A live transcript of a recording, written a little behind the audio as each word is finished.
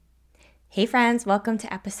Hey friends, welcome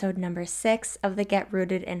to episode number 6 of the Get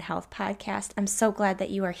Rooted in Health podcast. I'm so glad that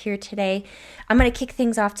you are here today. I'm going to kick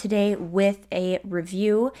things off today with a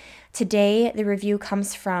review. Today, the review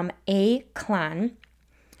comes from A. Klan.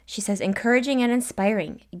 She says, encouraging and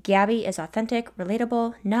inspiring. Gabby is authentic,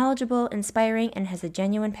 relatable, knowledgeable, inspiring, and has a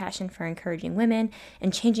genuine passion for encouraging women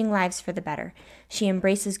and changing lives for the better. She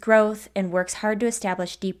embraces growth and works hard to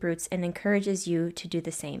establish deep roots and encourages you to do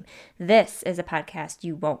the same. This is a podcast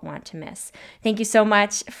you won't want to miss. Thank you so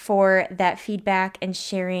much for that feedback and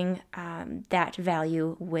sharing that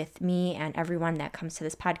value with me and everyone that comes to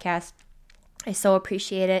this podcast. I so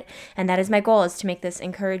appreciate it, and that is my goal, is to make this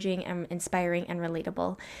encouraging and inspiring and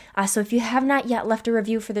relatable. So if you have not yet left a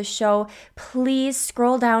review for this show, please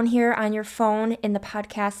scroll down here on your phone in the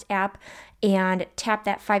podcast app and tap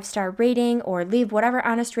that 5-star rating or leave whatever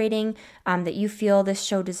honest rating that you feel this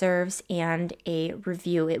show deserves and a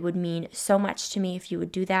review. It would mean so much to me if you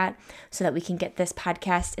would do that so that we can get this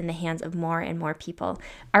podcast in the hands of more and more people.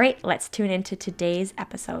 All right, let's tune into today's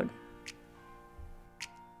episode.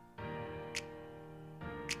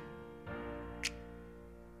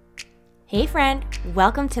 Hey friend,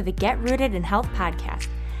 welcome to the Get Rooted in Health podcast.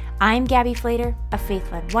 I'm Gabby Flater, a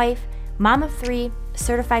faith-led wife, mom of 3,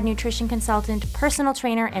 certified nutrition consultant, personal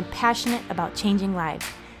trainer, and passionate about changing lives.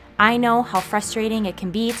 I know how frustrating it can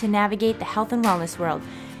be to navigate the health and wellness world.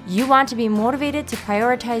 You want to be motivated to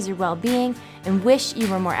prioritize your well-being and wish you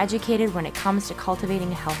were more educated when it comes to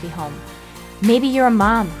cultivating a healthy home. Maybe you're a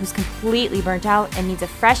mom who's completely burnt out and needs a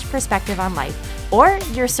fresh perspective on life, or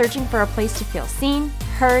you're searching for a place to feel seen,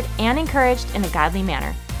 heard, and encouraged in a godly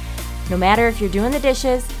manner. No matter if you're doing the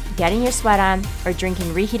dishes, getting your sweat on, or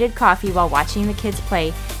drinking reheated coffee while watching the kids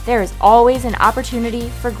play, there is always an opportunity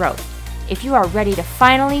for growth. If you are ready to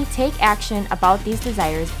finally take action about these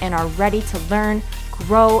desires and are ready to learn,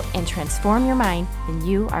 grow, and transform your mind, then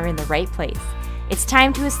you are in the right place. It's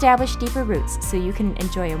time to establish deeper roots so you can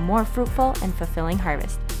enjoy a more fruitful and fulfilling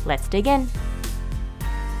harvest. Let's dig in.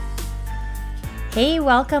 Hey,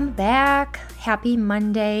 welcome back. Happy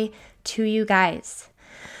Monday to you guys.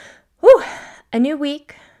 Woo, a new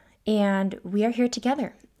week, and we are here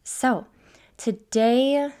together. So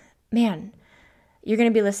today, man, you're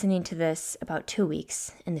going to be listening to this about 2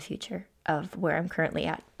 weeks in the future of where I'm currently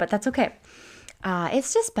at, but that's okay.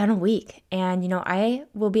 It's just been a week, and I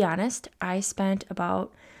will be honest, I spent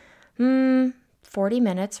about 40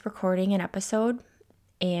 minutes recording an episode,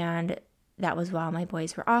 and that was while my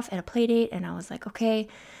boys were off at a play date, and I was like, okay,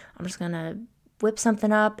 I'm just gonna whip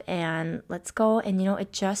something up and let's go. And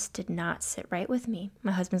it just did not sit right with me.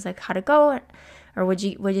 My husband's like, how'd it go? Or what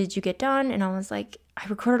did you get done? And I was like, I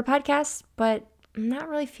recorded a podcast, but I'm not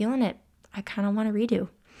really feeling it. I kind of want to redo.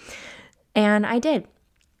 And I did.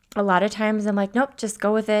 A lot of times I'm like, nope, just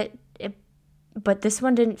go with it. But this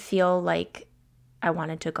one didn't feel like I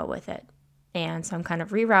wanted to go with it. And so I'm kind of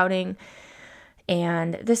rerouting.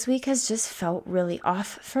 And this week has just felt really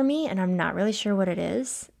off for me, and I'm not really sure what it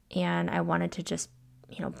is. And I wanted to just,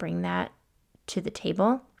 bring that to the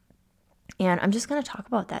table. And I'm just going to talk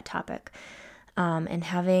about that topic, and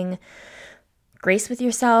having grace with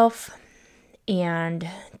yourself and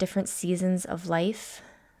different seasons of life,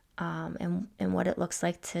 and what it looks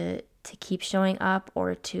like to keep showing up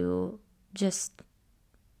or to just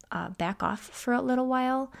back off for a little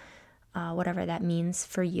while, whatever that means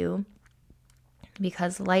for you.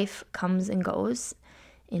 Because life comes and goes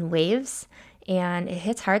in waves, and it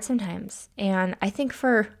hits hard sometimes. And I think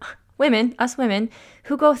for us women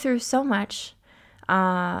who go through so much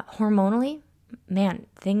hormonally, man,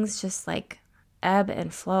 things just like ebb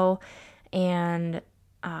and flow. And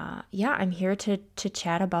I'm here to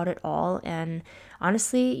chat about it all. And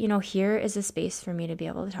honestly, here is a space for me to be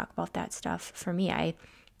able to talk about that stuff. For me, I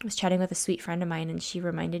was chatting with a sweet friend of mine, and she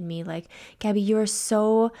reminded me, like, Gabby, you are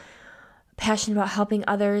so passionate about helping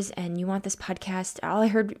others, and you want this podcast. All I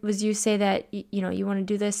heard was you say that you want to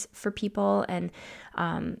do this for people, and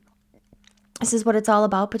this is what it's all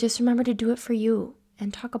about. But just remember to do it for you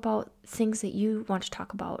and talk about things that you want to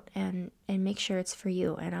talk about, and make sure it's for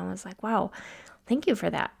you. And I was like, wow, thank you for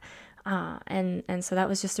that. And so that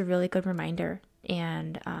was just a really good reminder.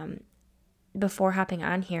 And before hopping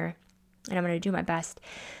on here, and I'm going to do my best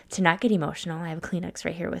to not get emotional. I have a Kleenex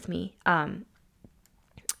right here with me.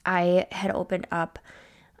 I had opened up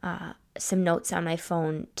some notes on my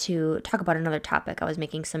phone to talk about another topic. I was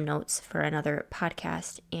making some notes for another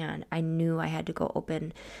podcast, and I knew I had to go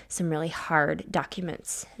open some really hard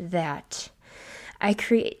documents that I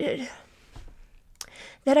created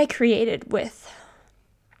with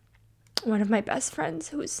one of my best friends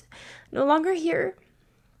who's no longer here.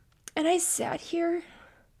 And I sat here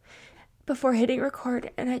before hitting record,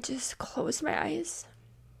 and I just closed my eyes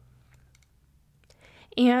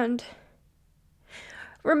and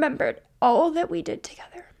remembered all that we did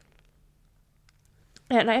together.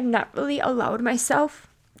 And I have not really allowed myself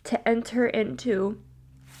to enter into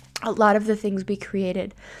a lot of the things we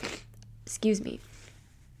created. Excuse me.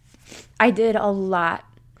 I did a lot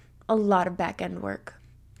of back end work.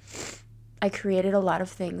 I created a lot of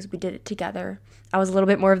things. We did it together. I was a little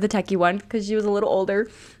bit more of the techie one because she was a little older.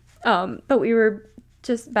 But we were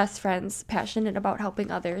just best friends, passionate about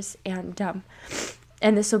helping others. And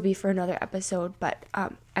this will be for another episode, but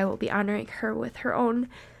I will be honoring her with her own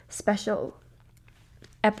special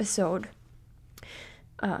episode.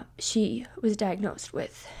 She was diagnosed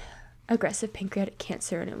with aggressive pancreatic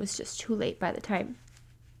cancer, and it was just too late by the time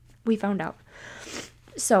we found out.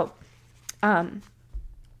 So,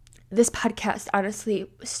 this podcast honestly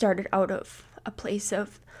started out of a place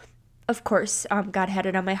of course, God had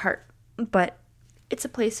it on my heart, but it's a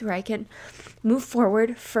place where I can move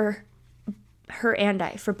forward for her and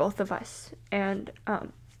I, for both of us, and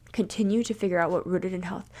continue to figure out what Rooted in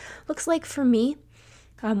Health looks like for me,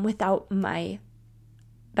 without my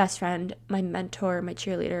best friend, my mentor, my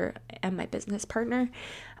cheerleader, and my business partner.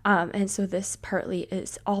 And so this partly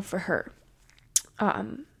is all for her.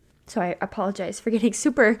 So I apologize for getting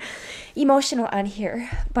super emotional on here,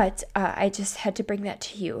 but I just had to bring that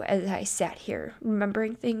to you as I sat here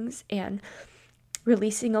remembering things and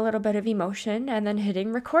releasing a little bit of emotion and then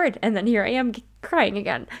hitting record. And then here I am crying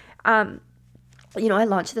again. I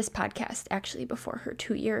launched this podcast actually before her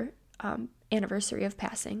 2-year anniversary of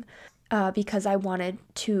passing, because I wanted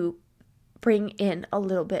to bring in a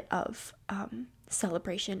little bit of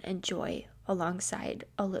celebration and joy alongside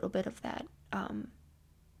a little bit of that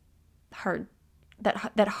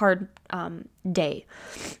hard day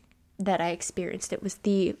that I experienced. It was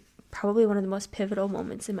probably one of the most pivotal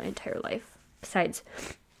moments in my entire life, besides,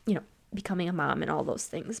 becoming a mom and all those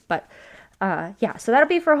things. But so that'll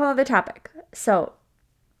be for a whole other topic. So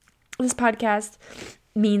this podcast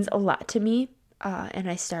means a lot to me,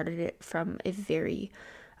 and I started it from a very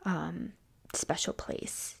special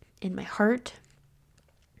place in my heart,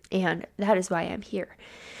 and that is why I'm here,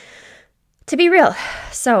 to be real.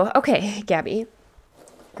 So, okay, Gabby,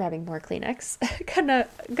 grabbing more Kleenex,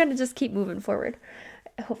 gonna just keep moving forward.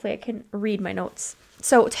 Hopefully I can read my notes.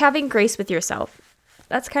 So, having grace with yourself,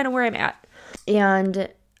 that's kind of where I'm at, and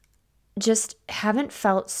just haven't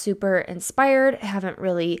felt super inspired, haven't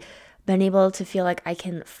really been able to feel like I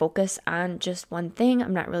can focus on just one thing.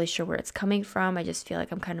 I'm not really sure where it's coming from. I just feel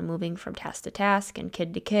like I'm kind of moving from task to task and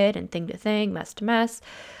kid to kid and thing to thing, mess to mess,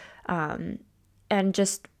 and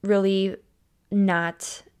just really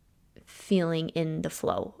not feeling in the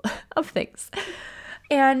flow of things.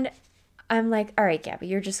 And I'm like, all right, Gabby,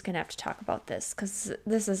 you're just going to have to talk about this because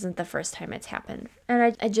this isn't the first time it's happened.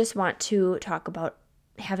 And I just want to talk about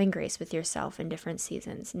having grace with yourself in different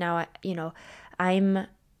seasons. Now, I'm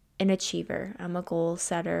an achiever. I'm a goal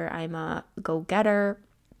setter. I'm a go-getter.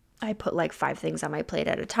 I put like 5 things on my plate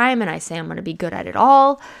at a time and I say I'm going to be good at it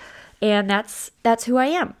all. And that's who I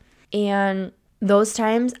am. And those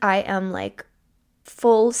times I am like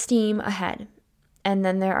full steam ahead. And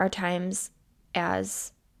then there are times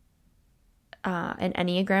as an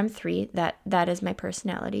Enneagram 3, that is my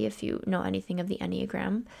personality. If you know anything of the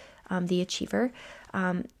Enneagram, the achiever,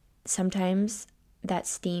 sometimes that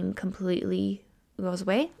steam completely goes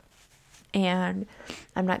away and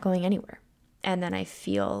I'm not going anywhere. And then I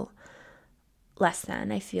feel less than,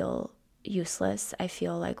 I feel useless. I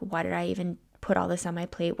feel like, why did I even put all this on my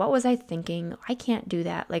plate? What was I thinking? I can't do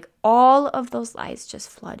that. Like all of those lies just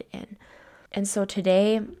flood in. And so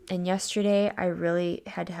today and yesterday, I really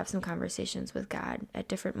had to have some conversations with God at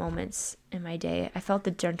different moments in my day. I felt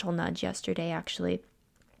the gentle nudge yesterday, actually,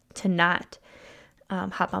 to not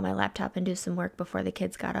hop on my laptop and do some work before the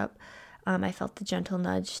kids got up. I felt the gentle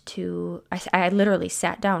nudge I literally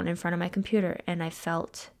sat down in front of my computer and I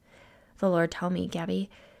felt the Lord tell me, Gabby,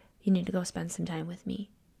 you need to go spend some time with me.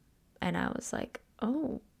 And I was like,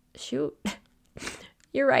 oh, shoot,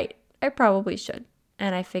 you're right. I probably should.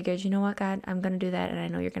 And I figured, you know what, God, I'm going to do that. And I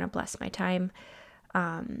know you're going to bless my time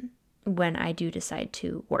when I do decide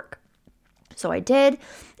to work. So I did.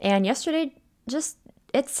 And yesterday,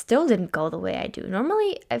 it still didn't go the way I do.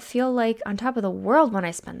 Normally, I feel like on top of the world when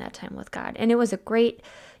I spend that time with God. And it was a great,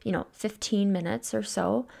 15 minutes or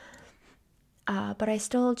so. But I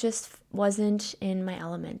still just wasn't in my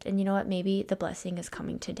element. And you know what? Maybe the blessing is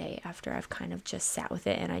coming today after I've kind of just sat with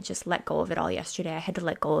it and I just let go of it all yesterday. I had to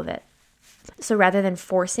let go of it. So rather than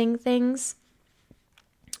forcing things,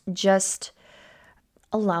 just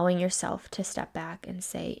allowing yourself to step back and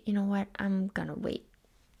say, you know what? I'm going to wait.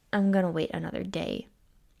 I'm going to wait another day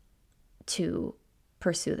to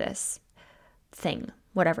pursue this thing,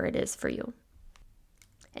 whatever it is for you.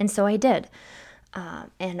 And so I did.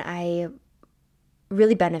 And I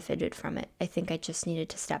really benefited from it. I think I just needed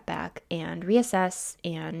to step back and reassess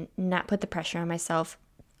and not put the pressure on myself.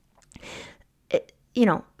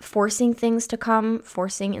 Forcing things to come,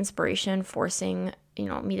 forcing inspiration, forcing,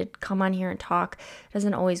 me to come on here and talk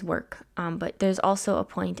doesn't always work. But there's also a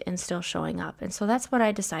point in still showing up. And so that's what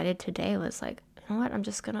I decided today was like, you know what, I'm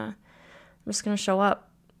just gonna show up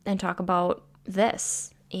and talk about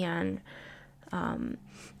this and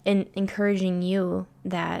encouraging you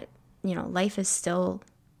that, life is still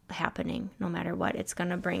happening no matter what. It's going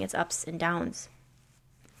to bring its ups and downs.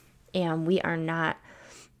 And we are not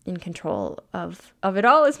in control of it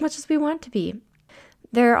all as much as we want to be.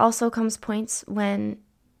 There also comes points when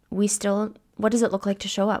what does it look like to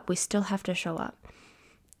show up? We still have to show up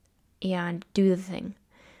and do the thing.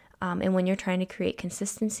 And when you're trying to create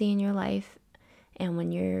consistency in your life and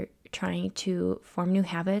when you're trying to form new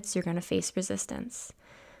habits, you're going to face resistance.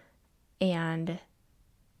 And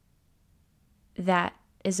that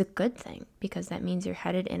is a good thing because that means you're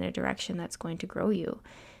headed in a direction that's going to grow you.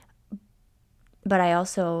 But I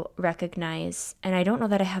also recognize, and I don't know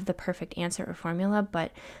that I have the perfect answer or formula,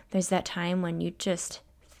 but there's that time when you just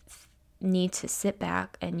need to sit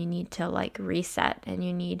back and you need to reset and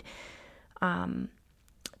you need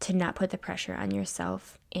to not put the pressure on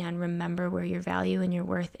yourself and remember where your value and your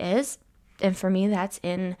worth is. And for me, that's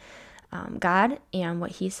in God and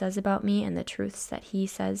what He says about me and the truths that He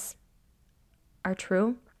says are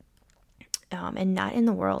true, and not in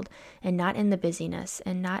the world and not in the busyness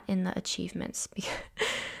and not in the achievements.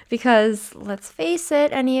 Because let's face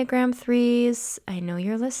it, Enneagram 3s, I know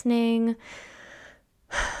you're listening.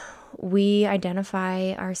 We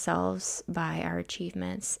identify ourselves by our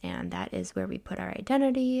achievements, and that is where we put our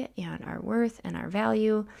identity and our worth and our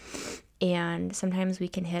value. And sometimes we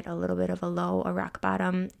can hit a little bit of a low, a rock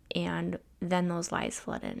bottom, and then those lies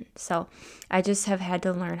flood in. So I just have had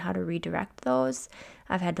to learn how to redirect those.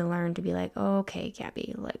 I've had to learn to be like, oh, okay,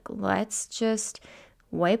 Gabby, let's just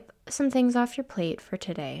wipe some things off your plate for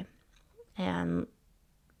today and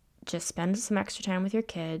just spend some extra time with your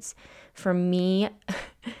kids. For me,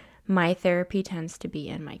 my therapy tends to be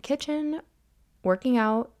in my kitchen, working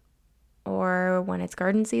out, or when it's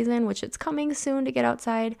garden season, which it's coming soon to get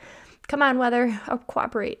outside. Come on, weather, I'll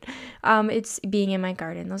cooperate. It's being in my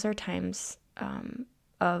garden. Those are times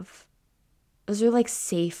those are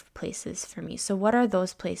safe places for me. So what are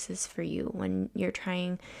those places for you when you're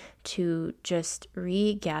trying to just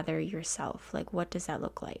regather yourself? What does that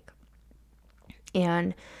look like?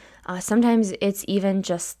 And sometimes it's even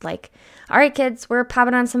just all right, kids, we're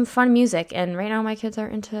popping on some fun music. And right now my kids are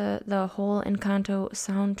into the whole Encanto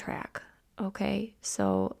soundtrack. Okay,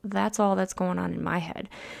 so that's all that's going on in my head.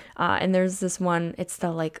 And there's this one, it's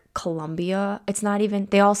the Colombia. It's not even,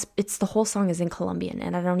 it's the whole song is in Colombian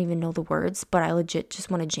and I don't even know the words, but I legit just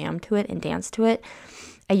want to jam to it and dance to it.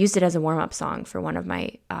 I used it as a warm-up song for one of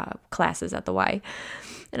my classes at the Y.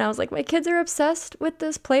 And I was like, my kids are obsessed with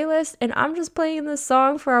this playlist and I'm just playing this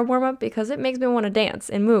song for our warm-up because it makes me want to dance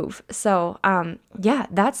and move. So yeah,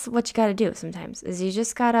 that's what you got to do sometimes is you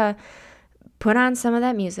just got to put on some of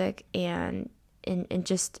that music and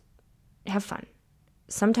just have fun.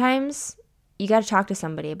 Sometimes you got to talk to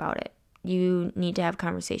somebody about it. You need to have a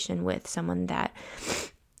conversation with someone that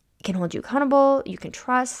can hold you accountable, you can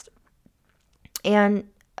trust. And,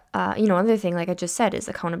 another thing, like I just said, is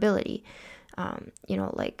accountability.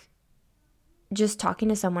 Just talking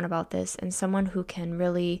to someone about this and someone who can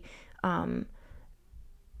really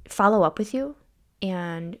follow up with you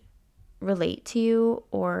and relate to you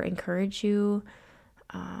or encourage you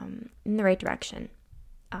in the right direction.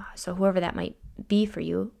 So whoever that might be for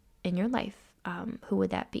you in your life, who would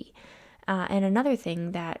that be? And another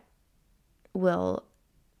thing that will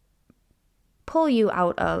pull you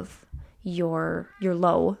out of your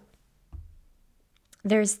low,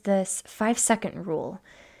 there's this 5-second rule.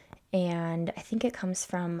 And I think it comes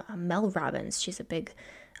from Mel Robbins. She's a big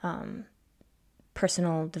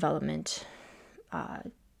personal development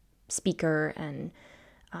speaker, and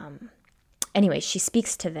anyway, she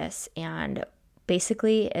speaks to this, and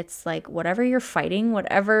basically it's whatever you're fighting,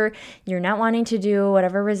 whatever you're not wanting to do,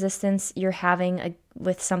 whatever resistance you're having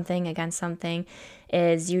with something, against something,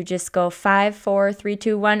 is you just go 5, 4, 3,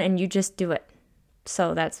 2, 1, and you just do it.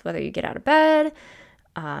 So that's whether you get out of bed,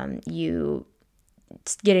 you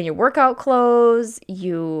get in your workout clothes,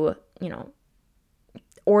 you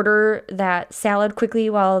order that salad quickly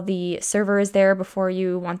while the server is there before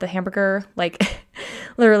you want the hamburger,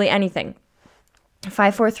 literally anything.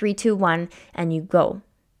 5, 4, 3, 2, 1, and you go.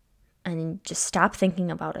 and just stop thinking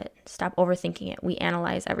about it. Stop overthinking it. We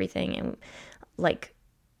analyze everything, and like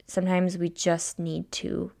sometimes we just need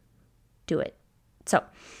to do it. So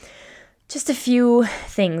just a few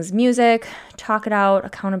things: music, talk it out,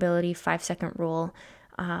 accountability, 5-second rule.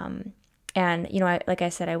 And like I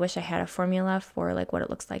said, I wish I had a formula for like what it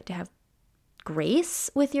looks like to have grace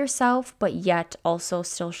with yourself, but yet also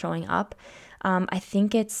still showing up. I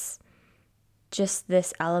think it's just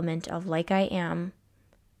this element of, like I am,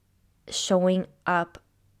 showing up,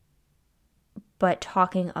 but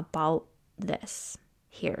talking about this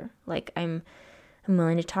here. Like I'm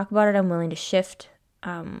willing to talk about it. I'm willing to shift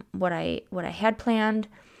what I had planned,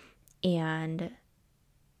 and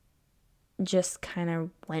just kind of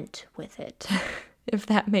went with it, if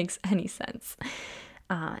that makes any sense.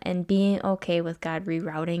 And being okay with God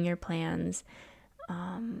rerouting your plans.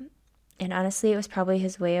 And honestly, it was probably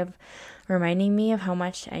his way of reminding me of how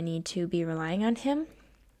much I need to be relying on him.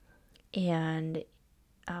 And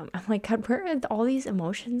I'm like, God, where are all these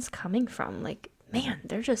emotions coming from? Like, man,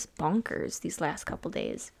 they're just bonkers these last couple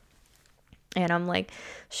days. And I'm like,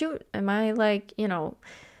 shoot, am I like,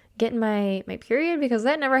 getting my period? Because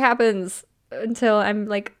that never happens until I'm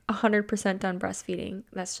like 100% done breastfeeding.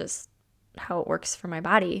 That's just how it works for my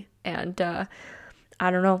body. And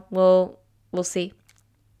I don't know. We'll see.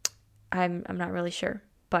 I'm not really sure.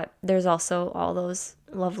 But there's also all those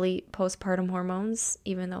lovely postpartum hormones,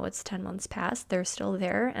 even though it's 10 months past, they're still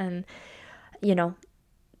there. And,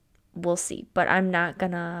 we'll see. But I'm not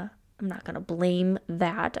gonna blame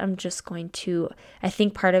that. I'm just going to, I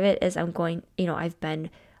think part of it is I've been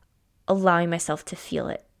allowing myself to feel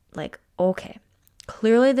it. Like, okay,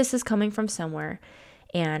 clearly this is coming from somewhere.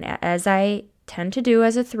 And as I tend to do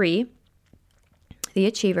as a 3, the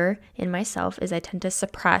achiever in myself, is I tend to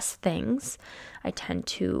suppress things. I tend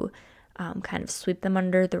to kind of sweep them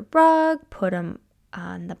under the rug, put them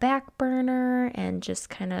on the back burner, and just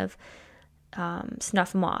kind of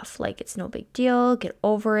snuff them off. Like, it's no big deal. Get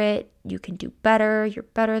over it. You can do better. You're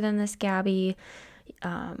better than this, Gabby.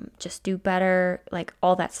 Just do better. Like,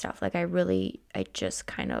 all that stuff. Like, I just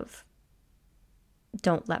kind of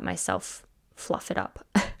don't let myself fluff it up.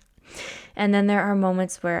 And then there are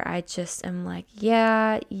moments where I just am like,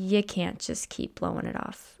 yeah, you can't just keep blowing it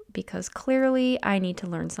off, because clearly I need to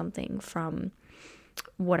learn something from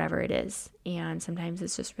whatever it is. And sometimes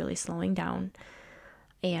it's just really slowing down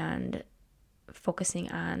and focusing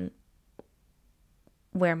on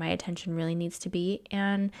where my attention really needs to be.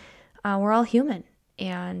 And we're all human,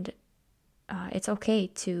 and it's okay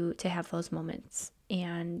to have those moments.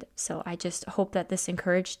 And so I just hope that this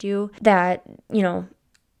encouraged you, that,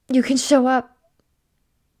 you can show up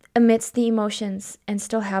amidst the emotions and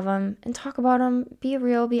still have them and talk about them, be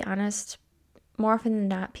real, be honest. More often than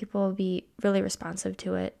not, people will be really responsive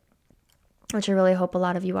to it, which I really hope a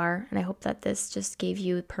lot of you are. And I hope that this just gave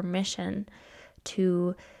you permission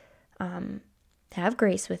to have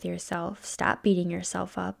grace with yourself, stop beating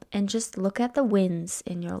yourself up, and just look at the wins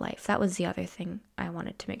in your life. That was the other thing I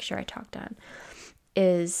wanted to make sure I talked on,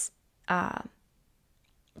 is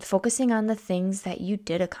focusing on the things that you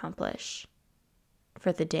did accomplish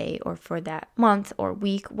for the day or for that month or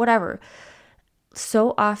week, whatever.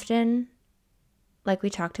 So often, like we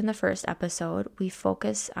talked in the first episode, we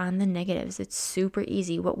focus on the negatives. It's super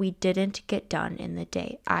easy. What we didn't get done in the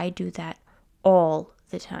day. I do that all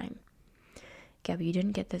the time. Gabby, you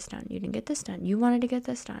didn't get this done. You didn't get this done. You wanted to get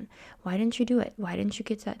this done. Why didn't you do it? Why didn't you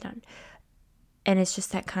get that done? And it's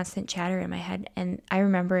just that constant chatter in my head. And I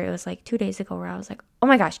remember it was like 2 days ago where I was like, oh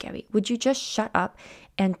my gosh, Gabby, would you just shut up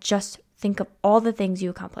and just think of all the things you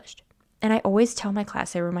accomplished? And I always tell my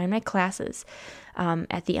class, I remind my classes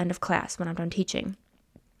at the end of class when I'm done teaching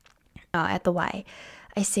at the Y,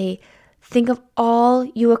 I say, think of all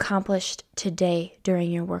you accomplished today during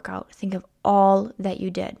your workout. Think of all that you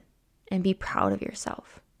did and be proud of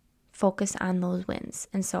yourself. Focus on those wins.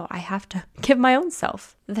 And so I have to give my own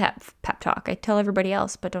self that pep talk. I tell everybody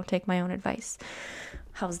else, but don't take my own advice.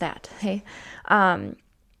 How's that? Hey,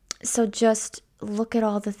 so just look at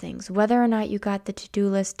all the things, whether or not you got the to-do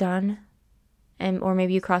list done, or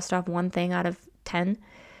maybe you crossed off one thing out of 10.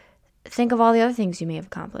 Think of all the other things you may have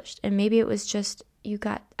accomplished. And maybe it was just you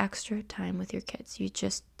got extra time with your kids. You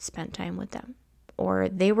just spent time with them, or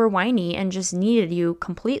they were whiny and just needed you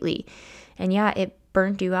completely. And yeah, it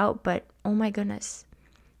burnt you out, but oh my goodness,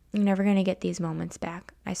 you're never going to get these moments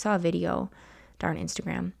back. I saw a video on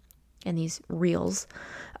Instagram and these reels,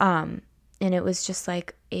 and it was just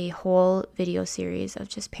like a whole video series of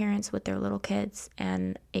just parents with their little kids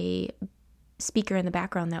and a speaker in the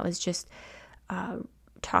background that was just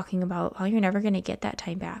talking about how you're never going to get that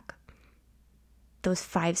time back. Those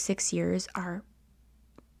 5-6 years are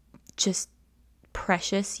just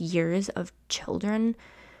precious years of children,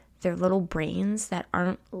 their little brains that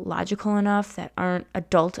aren't logical enough, that aren't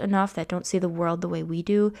adult enough, that don't see the world the way we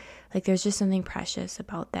do. Like, there's just something precious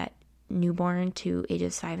about that newborn to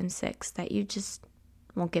ages 5 and 6 that you just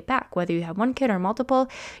won't get back. Whether you have one kid or multiple,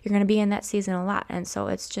 you're going to be in that season a lot. And so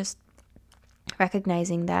it's just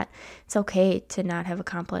recognizing that it's okay to not have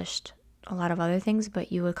accomplished a lot of other things,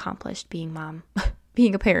 but you accomplished being mom,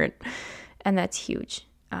 being a parent. And that's huge.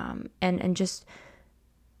 And just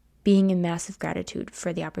being in massive gratitude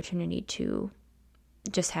for the opportunity to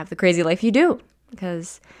just have the crazy life you do,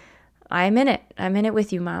 because I'm in it. I'm in it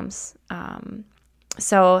with you, moms.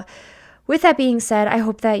 So with that being said, I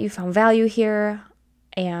hope that you found value here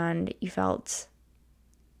and you felt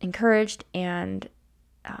encouraged and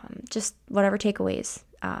just whatever takeaways.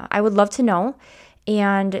 I would love to know.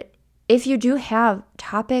 And if you do have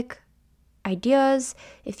topic ideas,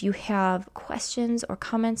 if you have questions or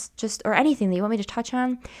comments, or anything that you want me to touch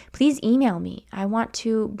on, please email me. I want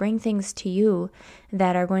to bring things to you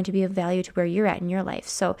that are going to be of value to where you're at in your life.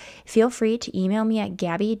 So feel free to email me at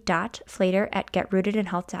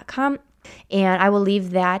gabby.flater@getrootedinhealth.com. And I will leave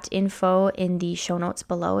that info in the show notes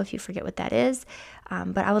below if you forget what that is.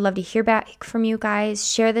 But I would love to hear back from you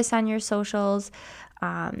guys. Share this on your socials.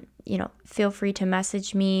 Feel free to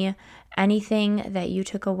message me anything that you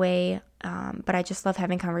took away. But I just love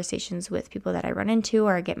having conversations with people that I run into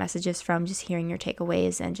or get messages from, just hearing your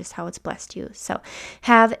takeaways and just how it's blessed you. So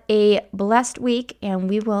have a blessed week, and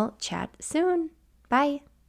we will chat soon. Bye.